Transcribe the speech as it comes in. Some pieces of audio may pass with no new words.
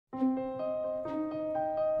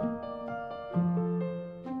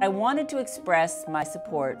I wanted to express my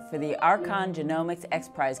support for the Archon Genomics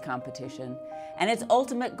XPRIZE competition and its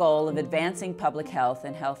ultimate goal of advancing public health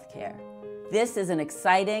and healthcare. This is an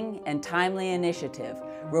exciting and timely initiative,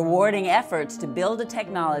 rewarding efforts to build a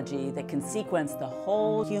technology that can sequence the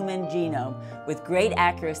whole human genome with great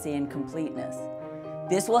accuracy and completeness.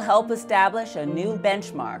 This will help establish a new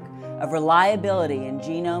benchmark of reliability in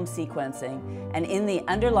genome sequencing and in the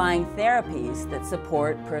underlying therapies that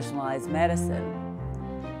support personalized medicine.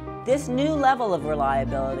 This new level of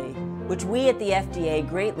reliability, which we at the FDA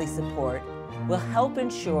greatly support, will help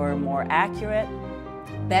ensure more accurate,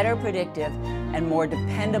 better predictive, and more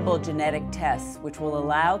dependable genetic tests, which will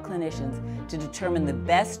allow clinicians to determine the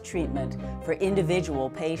best treatment for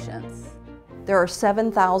individual patients. There are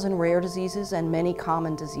 7,000 rare diseases and many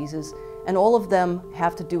common diseases, and all of them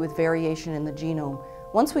have to do with variation in the genome.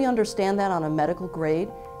 Once we understand that on a medical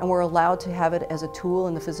grade, and we're allowed to have it as a tool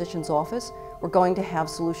in the physician's office, we're going to have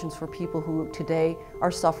solutions for people who today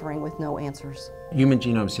are suffering with no answers. Human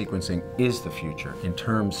genome sequencing is the future in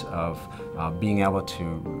terms of being able to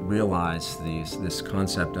realize this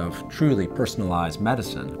concept of truly personalized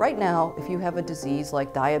medicine. Right now, if you have a disease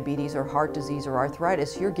like diabetes or heart disease or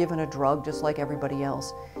arthritis, you're given a drug just like everybody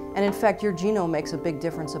else. And in fact, your genome makes a big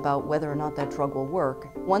difference about whether or not that drug will work.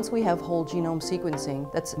 Once we have whole genome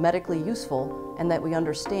sequencing that's medically useful and that we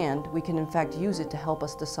understand, we can in fact use it to help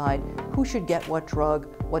us decide who should get what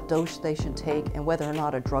drug, what dose they should take, and whether or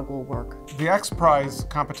not a drug will work. The XPRIZE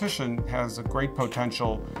competition has a great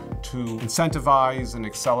potential to incentivize and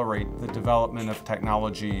accelerate the development of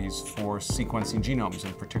technologies for sequencing genomes,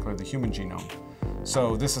 in particular the human genome.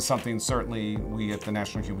 So this is something certainly we at the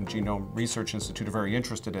National Human Genome Research Institute are very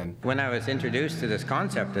interested in. When I was introduced to this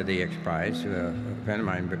concept of the XPRIZE, a friend of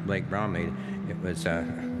mine, Blake Bromley, it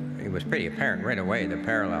was pretty apparent right away the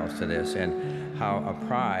parallels to this and how a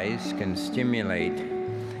prize can stimulate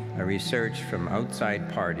a research from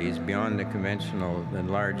outside parties beyond the conventional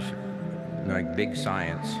and large, like big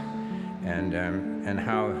science, and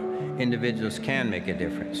how individuals can make a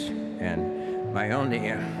difference. And my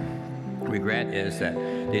only regret is that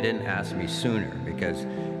they didn't ask me sooner, because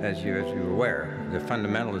as you're aware, the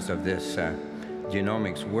fundamentals of this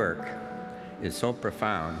genomics work is so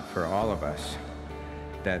profound for all of us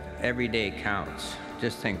that every day counts.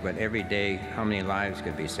 Just think what every day, how many lives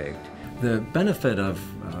could be saved. The benefit of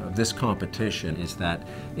this competition is that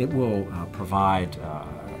it will provide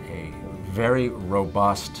a very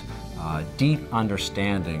robust, deep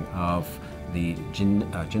understanding of the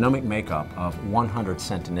genomic makeup of 100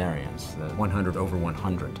 centenarians, the 100 over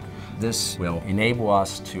 100. This will enable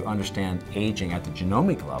us to understand aging at the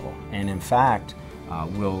genomic level, and in fact,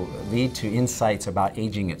 will lead to insights about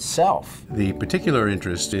aging itself. The particular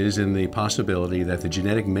interest is in the possibility that the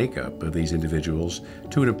genetic makeup of these individuals,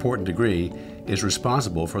 to an important degree, is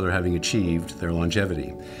responsible for their having achieved their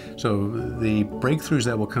longevity. So the breakthroughs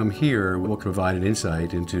that will come here will provide an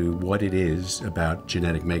insight into what it is about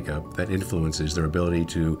genetic makeup that influences their ability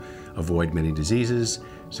to avoid many diseases,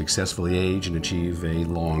 successfully age, and achieve a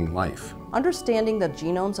long life. Understanding the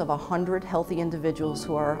genomes of 100 healthy individuals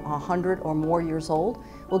who are 100 or more years old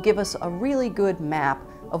will give us a really good map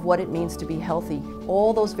of what it means to be healthy.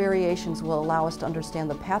 All those variations will allow us to understand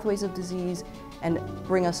the pathways of disease and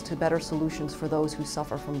bring us to better solutions for those who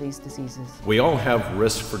suffer from these diseases. We all have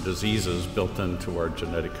risk for diseases built into our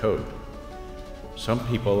genetic code. Some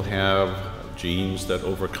people have genes that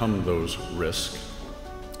overcome those risks,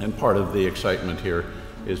 and part of the excitement here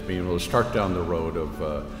is being able to start down the road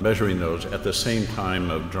of measuring those at the same time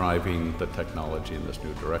of driving the technology in this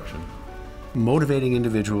new direction. Motivating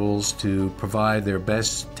individuals to provide their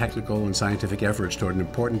best technical and scientific efforts toward an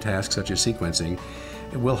important task such as sequencing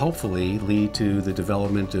will hopefully lead to the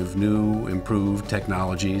development of new, improved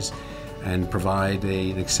technologies and provide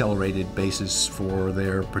an accelerated basis for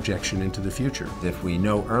their projection into the future. If we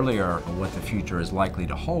know earlier what the future is likely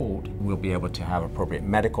to hold, we'll be able to have appropriate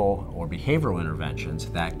medical or behavioral interventions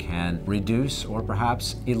that can reduce or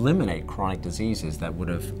perhaps eliminate chronic diseases that would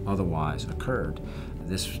have otherwise occurred.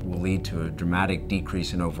 This will lead to a dramatic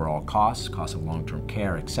decrease in overall costs of long-term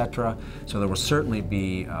care, etc. So there will certainly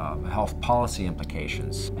be health policy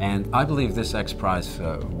implications. And I believe this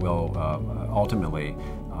XPRIZE will ultimately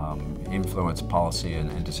influence policy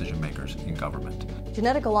and decision makers in government.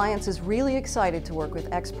 Genetic Alliance is really excited to work with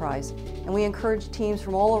XPRIZE, and we encourage teams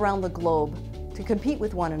from all around the globe to compete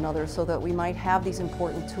with one another so that we might have these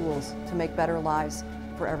important tools to make better lives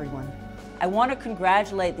for everyone. I want to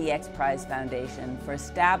congratulate the XPRIZE Foundation for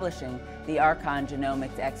establishing the Archon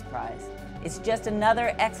Genomics XPRIZE. It's just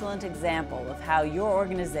another excellent example of how your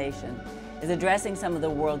organization is addressing some of the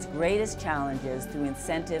world's greatest challenges through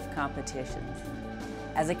incentive competitions.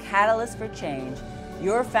 As a catalyst for change,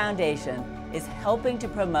 your foundation is helping to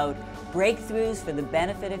promote breakthroughs for the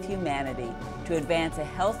benefit of humanity, to advance a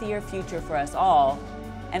healthier future for us all,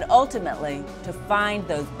 and ultimately to find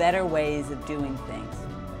those better ways of doing things.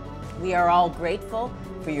 We are all grateful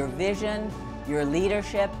for your vision, your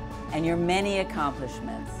leadership, and your many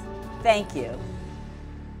accomplishments. Thank you.